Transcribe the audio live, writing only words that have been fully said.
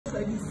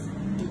Like this.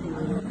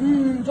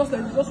 Just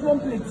like this, just one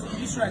plate.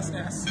 This rice,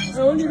 yes.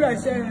 Only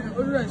rice,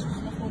 only rice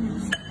for me.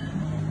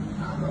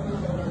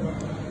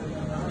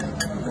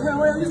 Okay,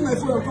 well, use my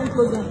phone, come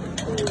closer.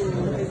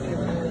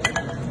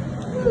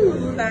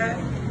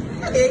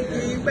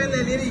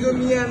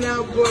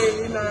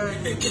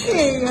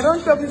 Hey, I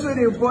don't chop this when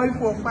they boil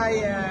for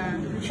fire.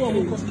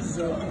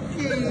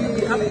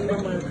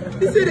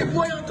 This is the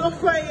boil on top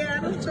fire. I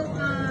don't chop.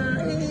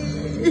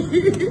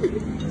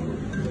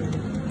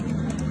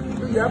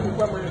 Hey,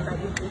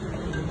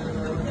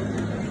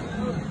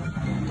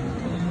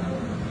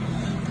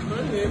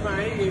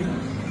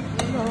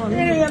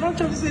 I don't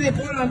chop this when they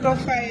boil on top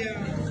fire.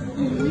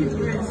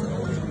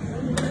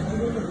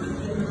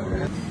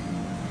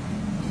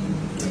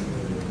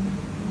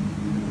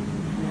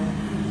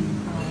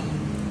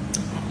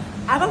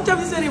 I don't chop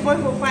this when they boil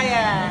for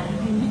fire.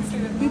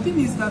 The thing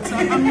is that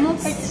I'm not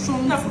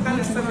strong to go to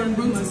where I'm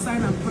going to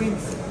sign and print.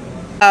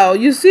 Wow,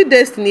 you see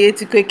Destiny,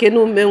 Ekene,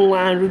 Umenwa,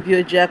 and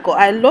Ojiakor.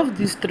 I love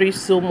these three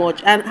so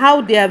much, and how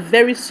they are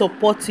very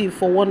supportive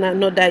for one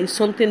another is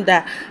something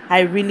that I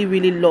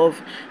really love.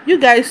 You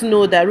guys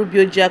know that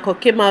Ojiakor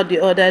came out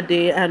the other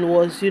day and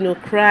was,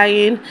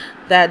 crying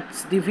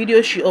that the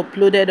video she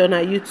uploaded on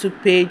her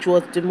YouTube page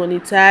was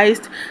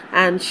demonetized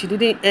and she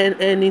didn't earn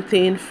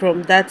anything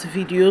from that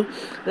video.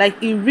 Like,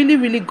 it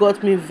really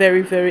got me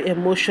very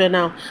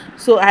emotional.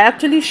 So I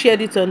actually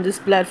shared it on this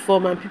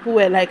platform and people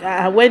were like,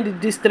 when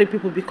did these three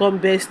people become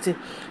bestie?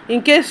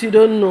 In case you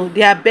don't know,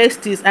 they are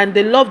besties and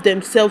they love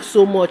themselves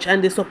so much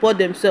and they support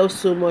themselves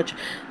so much.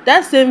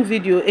 That same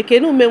video,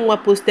 Ekene Umenwa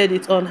posted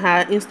it on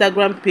her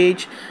Instagram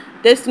page.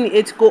 Destiny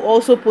Ekene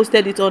also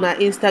posted it on her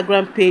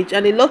Instagram page,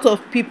 and a lot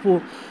of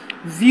people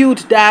viewed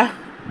that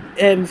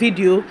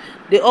video.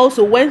 They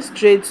also went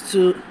straight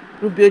to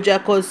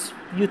Ojiakor's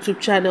YouTube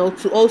channel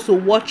to also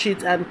watch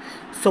it and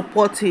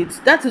support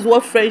it. That is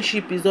what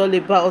friendship is all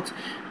about.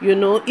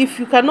 If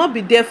you cannot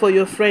be there for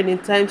your friend in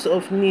times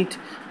of need,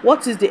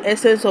 what is the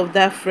essence of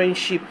that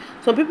friendship?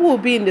 Some people will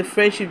be in the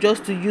friendship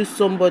just to use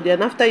somebody,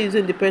 and after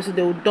using the person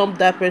they will dump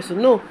that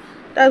person. No,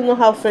 that's not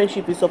how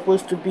friendship is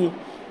supposed to be.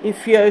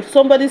 If you're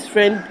somebody's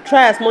friend,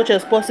 try as much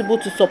as possible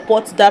to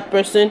support that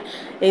person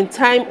in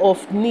time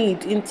of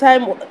need. In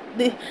time of,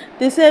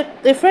 they say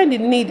a friend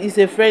in need is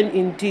a friend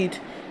indeed.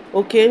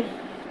 Okay,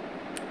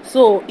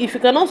 so if you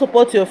cannot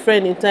support your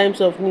friend in times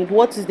of need,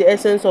 what is the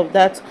essence of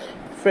that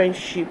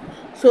friendship?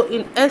 So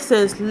in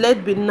essence,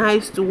 let's be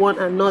nice to one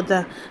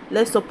another.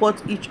 Let's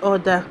support each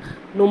other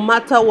no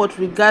matter what,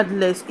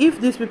 regardless. If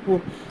these people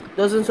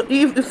doesn't,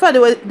 if in fact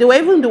they were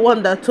even the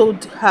one that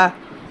told her,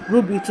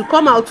 Ruby, to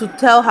come out to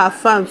tell her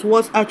fans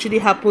what actually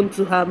happened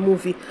to her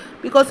movie.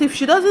 Because if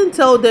she doesn't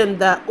tell them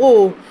that,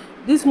 oh,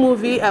 this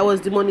movie I was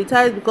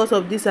demonetized because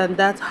of this and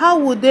that, how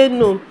would they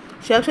know?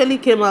 She actually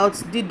came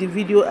out, did the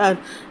video, and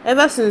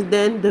ever since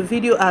then the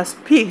video has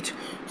peaked.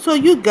 So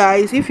you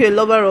guys, if you're a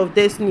lover of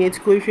Destiny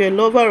Ekene, if you're a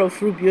lover of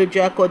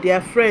Ojiakor, they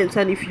are friends,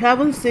 and if you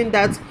haven't seen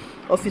that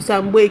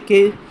Officer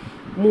Mbweke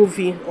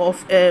movie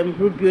of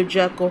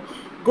Ojiakor,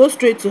 go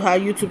straight to her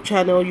YouTube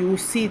channel. You will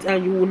see it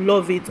and you will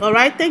love it. All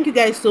right, thank you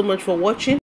guys so much for watching.